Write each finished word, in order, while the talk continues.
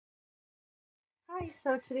Hi,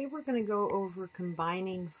 so today we're going to go over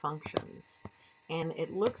combining functions. And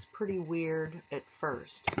it looks pretty weird at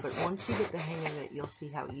first, but once you get the hang of it, you'll see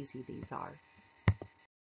how easy these are.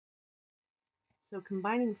 So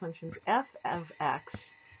combining functions, f of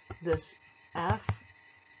x, this f,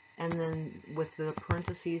 and then with the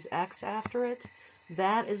parentheses x after it,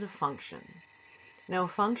 that is a function. Now a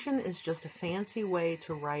function is just a fancy way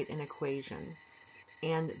to write an equation.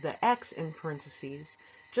 And the x in parentheses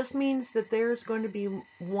just means that there's going to be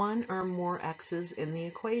one or more x's in the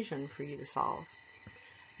equation for you to solve.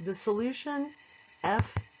 The solution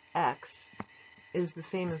fx is the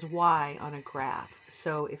same as y on a graph.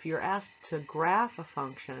 So if you're asked to graph a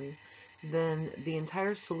function, then the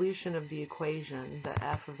entire solution of the equation, the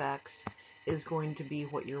f of x, is going to be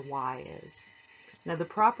what your y is. Now the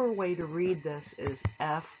proper way to read this is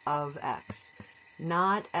f of x.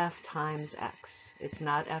 Not f times x. It's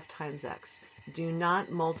not f times x. Do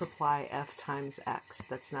not multiply f times x.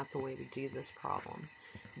 That's not the way to do this problem.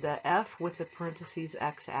 The f with the parentheses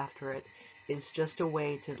x after it is just a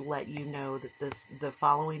way to let you know that the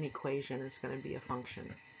following equation is going to be a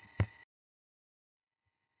function.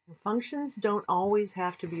 Functions don't always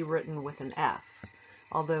have to be written with an f,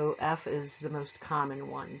 although f is the most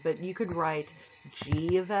common one. But you could write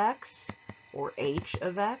g of x or h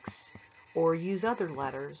of x, or use other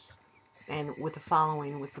letters and with the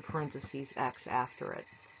following with the parentheses x after it.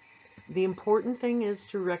 The important thing is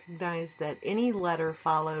to recognize that any letter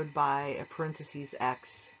followed by a parentheses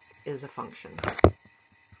x is a function.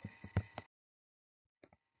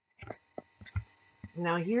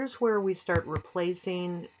 Now here's where we start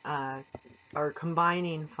replacing or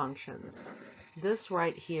combining functions. This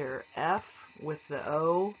right here, f with the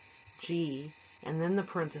o, g, and then the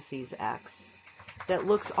parentheses x, that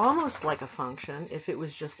looks almost like a function. If it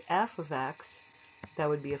was just f of x, that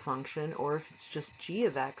would be a function, or if it's just g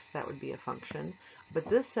of x, that would be a function. But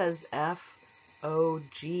this says f, o,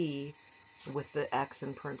 g with the x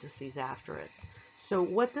in parentheses after it. So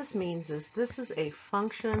what this means is this is a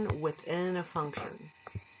function within a function.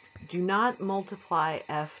 Do not multiply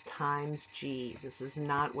f times g. This is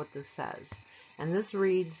not what this says. And this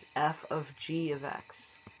reads f of g of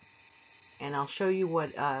x. And I'll show you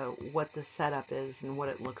what the setup is and what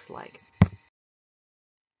it looks like.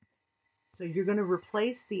 So you're going to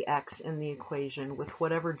replace the x in the equation with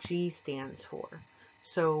whatever g stands for.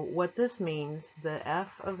 So what this means, the f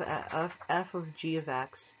of g of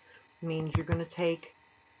x, means you're going to take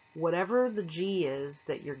whatever the g is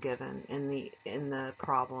that you're given in the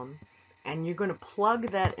problem, and you're going to plug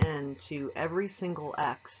that into every single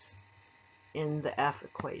x in the f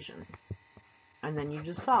equation. And then you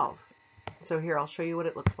just solve. So here, I'll show you what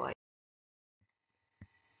it looks like.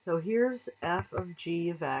 So here's f of g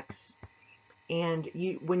of x, and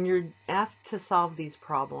when you're asked to solve these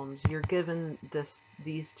problems, you're given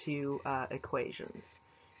these two equations.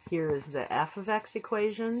 Here is the f of x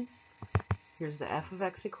equation. Here's the f of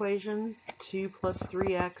x equation, 2 plus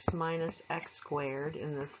 3x minus x squared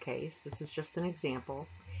in this case. This is just an example.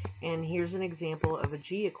 And here's an example of a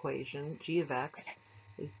g equation. G of x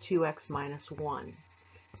is 2x minus 1.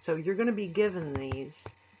 So you're going to be given these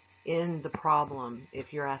in the problem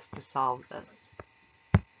if you're asked to solve this.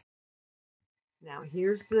 Now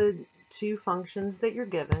here's the two functions that you're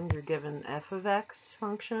given. You're given f of x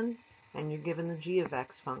function and you're given the g of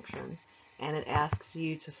x function. And it asks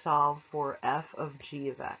you to solve for f of g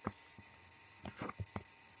of x.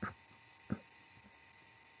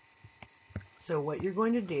 So what you're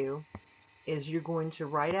going to do is you're going to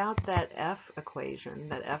write out that f equation,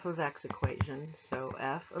 that f of x equation. So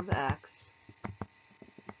f of x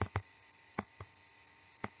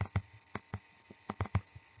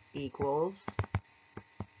equals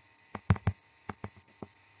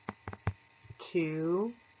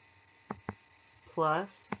 2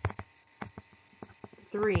 plus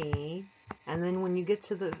 3, and then when you get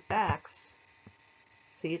to the x,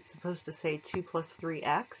 see, it's supposed to say 2 plus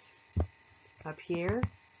 3x up here.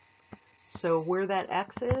 So where that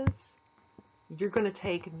x is, you're going to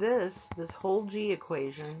take this whole g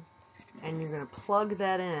equation, and you're going to plug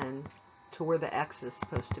that in to where the x is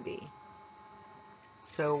supposed to be.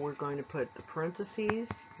 So we're going to put the parentheses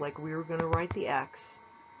like we were going to write the x,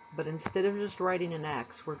 but instead of just writing an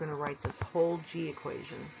x, we're going to write this whole g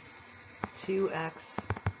equation. 2x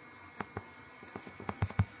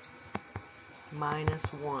minus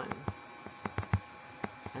 1,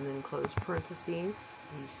 and then close parentheses.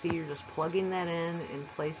 You see you're just plugging that in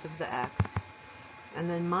place of the x, and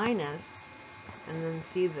then minus, and then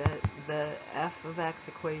see that the f of x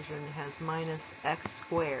equation has minus x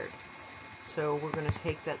squared. So we're going to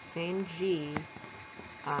take that same g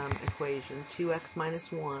equation, 2x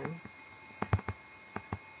minus 1,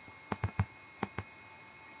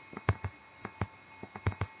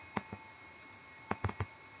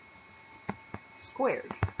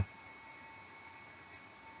 squared.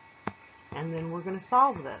 And then we're going to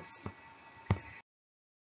solve this.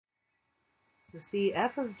 So see,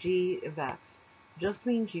 f of g of x just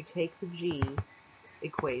means you take the g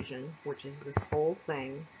equation, which is this whole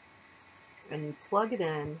thing, and you plug it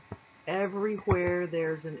in everywhere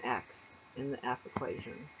there's an x in the f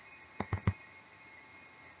equation.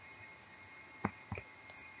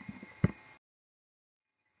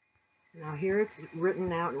 Now here it's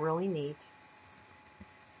written out really neat.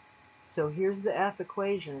 So here's the f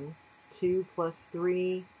equation, 2 plus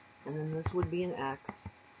 3, and then this would be an x,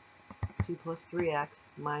 2 plus 3x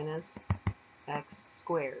minus x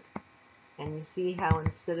squared. And you see how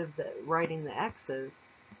instead of writing the x's,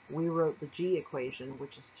 we wrote the g equation,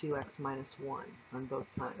 which is 2x minus 1 on both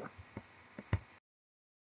times.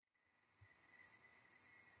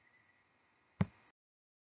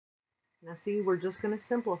 Now see, we're just going to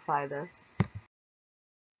simplify this.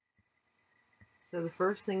 So the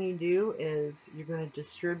first thing you do is you're going to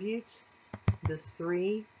distribute this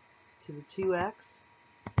 3 to the 2x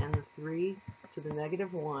and the 3 to the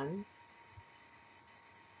negative 1.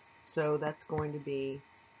 So that's going to be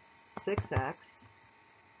 6x.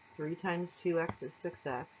 3 times 2x is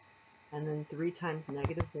 6x. And then 3 times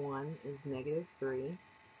negative 1 is negative 3.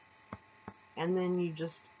 And then you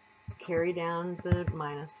just carry down the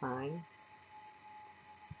minus sign.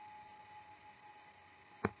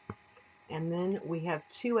 And then we have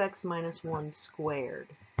 2x minus 1 squared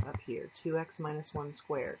up here. 2x minus 1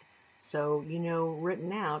 squared. So, you know,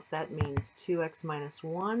 written out, that means 2x minus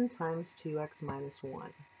 1 times 2x minus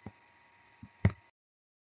 1.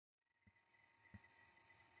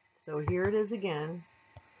 So here it is again.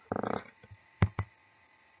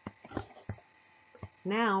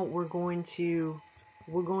 Now we're going to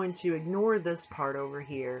ignore this part over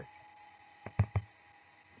here.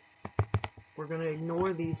 We're going to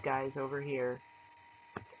ignore these guys over here.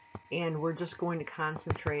 And we're just going to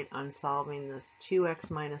concentrate on solving this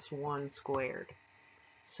 2x minus 1 squared.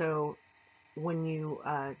 So when you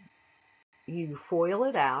FOIL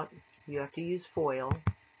it out, you have to use FOIL.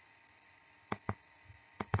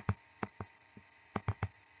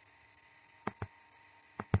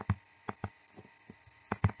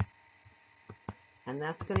 And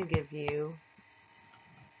that's going to give you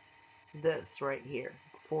this right here.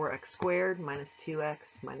 4x squared minus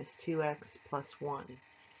 2x plus 1.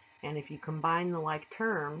 And if you combine the like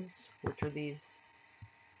terms, which are these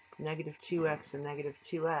negative 2x and negative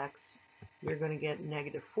 2x, you're going to get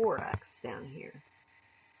negative 4x down here.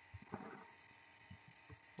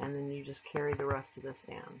 And then you just carry the rest of this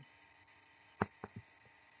down.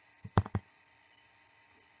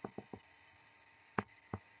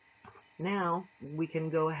 Now we can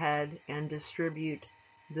go ahead and distribute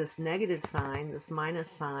this negative sign, this minus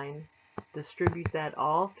sign, distribute that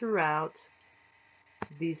all throughout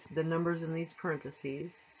the numbers in these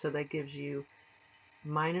parentheses. So that gives you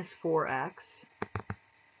minus 4x.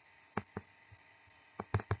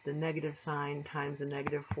 The negative sign times the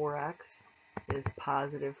negative 4x is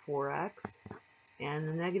positive 4x. And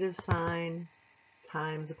the negative sign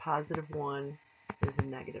times a positive 1 is a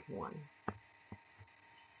negative 1.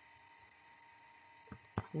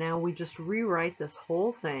 Now we just rewrite this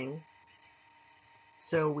whole thing.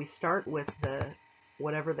 So we start with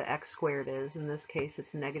whatever the x squared is. In this case,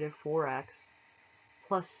 it's negative 4x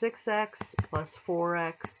plus 6x plus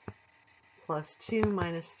 4x plus 2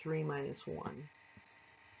 minus 3 minus 1.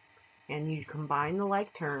 And you combine the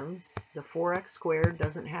like terms. The 4x squared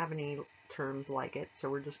doesn't have any terms like it, so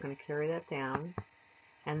we're just going to carry that down.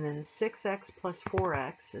 And then 6x plus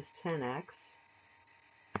 4x is 10x.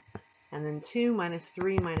 And then 2 minus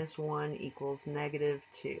 3 minus 1 equals negative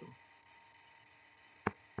 2.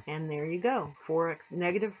 And there you go.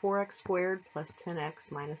 Negative 4x squared plus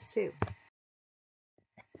 10x minus 2.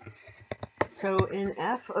 So in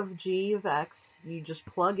f of g of x, you just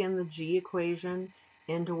plug in the g equation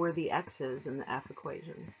into where the x is in the f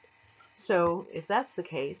equation. So if that's the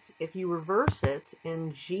case, if you reverse it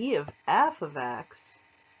in g of f of x,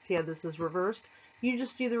 see how this is reversed? You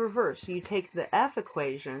just do the reverse. You take the f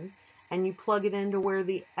equation and you plug it into where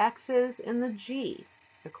the x is in the g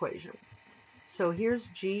equation. So here's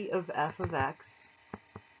g of f of x.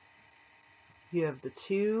 You have the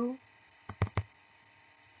 2,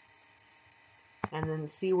 and then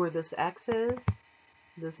see where this x is?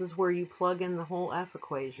 This is where you plug in the whole f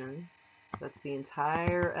equation. That's the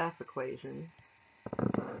entire f equation.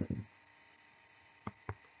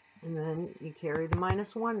 And then you carry the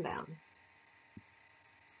minus 1 down.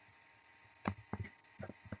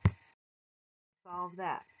 Solve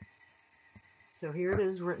that. So here it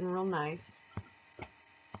is written real nice.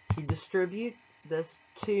 You distribute this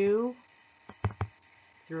 2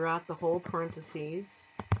 throughout the whole parentheses.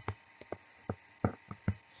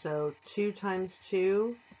 So 2 times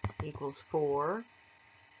 2 equals 4.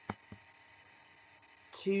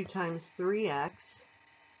 2 times 3x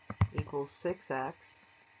equals 6x.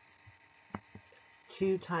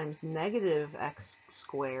 2 times negative x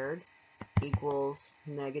squared equals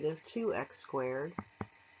negative 2x squared.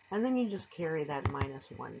 And then you just carry that minus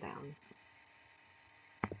 1 down.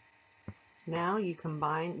 Now you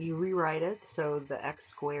rewrite it so the x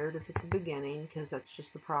squared is at the beginning because that's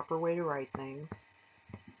just the proper way to write things.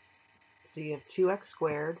 So you have 2x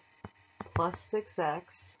squared plus 6x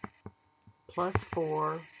plus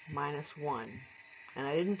 4 minus 1. And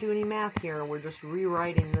I didn't do any math here, we're just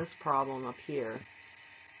rewriting this problem up here.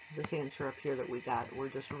 This answer up here that we got, we're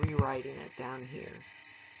just rewriting it down here.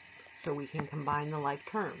 So we can combine the like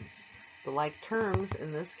terms. The like terms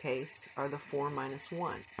in this case are the 4 minus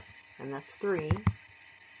 1. And that's 3.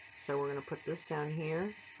 So we're going to put this down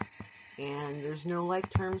here. And there's no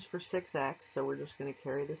like terms for 6x, so we're just going to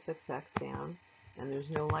carry the 6x down. And there's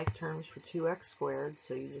no like terms for 2x squared,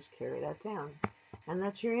 so you just carry that down. And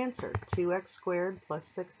that's your answer, 2x squared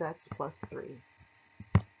plus 6x plus 3.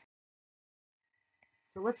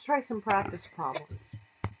 So let's try some practice problems.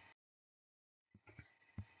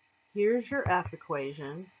 Here's your f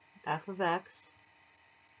equation, f of x.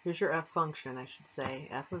 Here's your f function, I should say.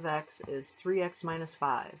 F of x is 3x minus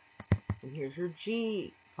 5. And here's your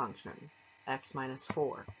g function, x minus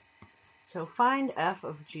 4. So find f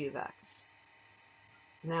of g of x.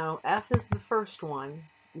 Now, f is the first one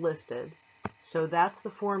listed, so that's the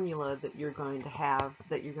formula that you're going to have,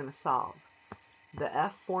 that you're going to solve. The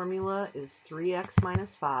f formula is 3x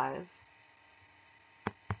minus 5.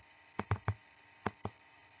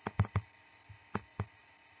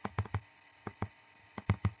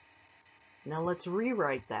 Now let's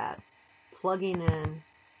rewrite that, plugging in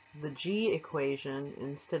the g equation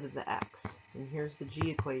instead of the x. And here's the g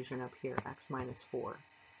equation up here, x minus 4.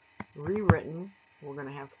 Rewritten, we're going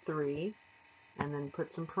to have 3, and then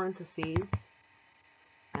put some parentheses,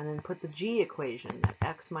 and then put the g equation at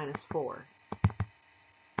x minus 4.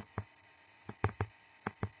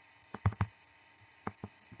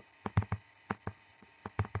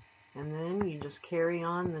 And then you just carry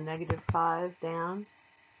on the negative 5 down.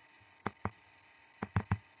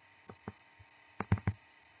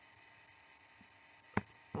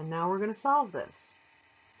 And now we're going to solve this.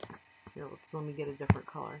 Here, let me get a different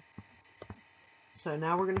color. So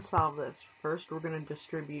now we're going to solve this. First, we're going to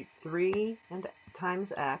distribute 3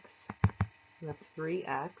 times x. That's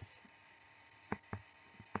 3x.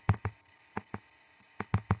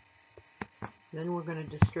 Then we're going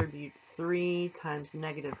to distribute 3 times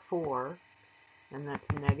negative 4, and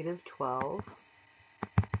that's negative 12.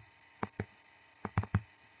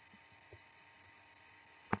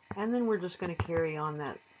 And then we're just going to carry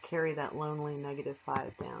that lonely negative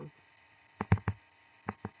 5 down.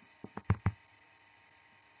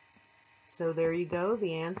 So there you go.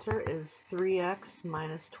 The answer is 3x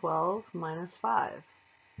minus 12 minus 5.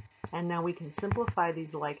 And now we can simplify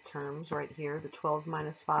these like terms right here, the 12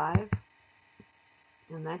 minus 5.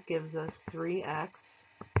 And that gives us 3x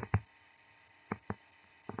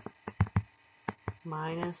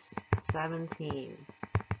minus 17.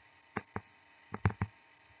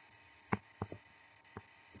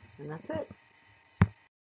 And that's it.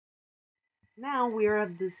 Now we are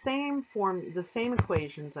at the same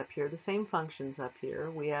equations up here, the same functions up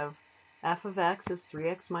here. We have f of x is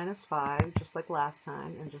 3x minus 5, just like last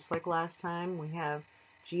time. And just like last time, we have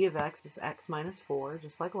g of x is x minus 4,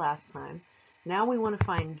 just like last time. Now we want to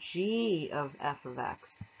find g of f of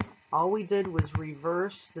x. All we did was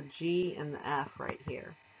reverse the g and the f right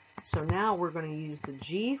here. So now we're going to use the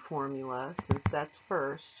g formula, since that's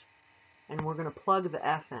first, and we're going to plug the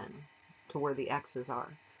f in to where the x's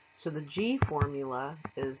are. So the g formula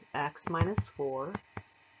is x minus 4.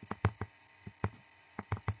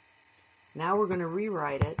 Now we're going to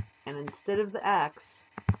rewrite it, and instead of the x,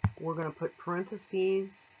 we're going to put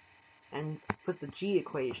parentheses and put the g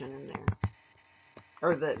equation in there.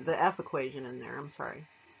 Or the f equation in there, I'm sorry.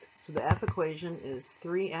 So the f equation is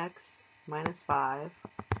 3x minus 5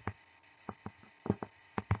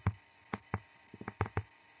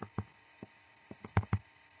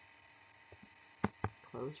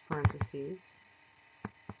 close parentheses,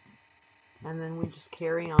 and then we just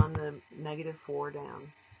carry on the negative 4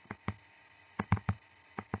 down.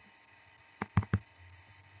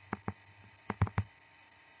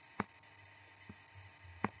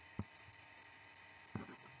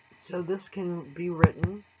 So this can be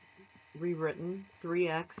rewritten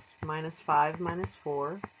 3x minus 5 minus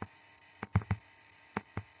 4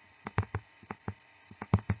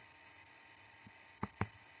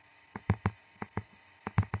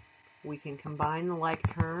 we can combine the like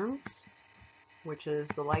terms, which is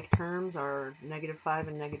the like terms are -5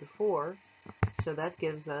 and -4. So that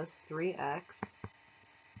gives us 3x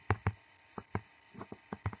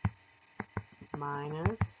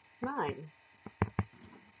minus 9.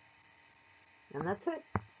 And that's it.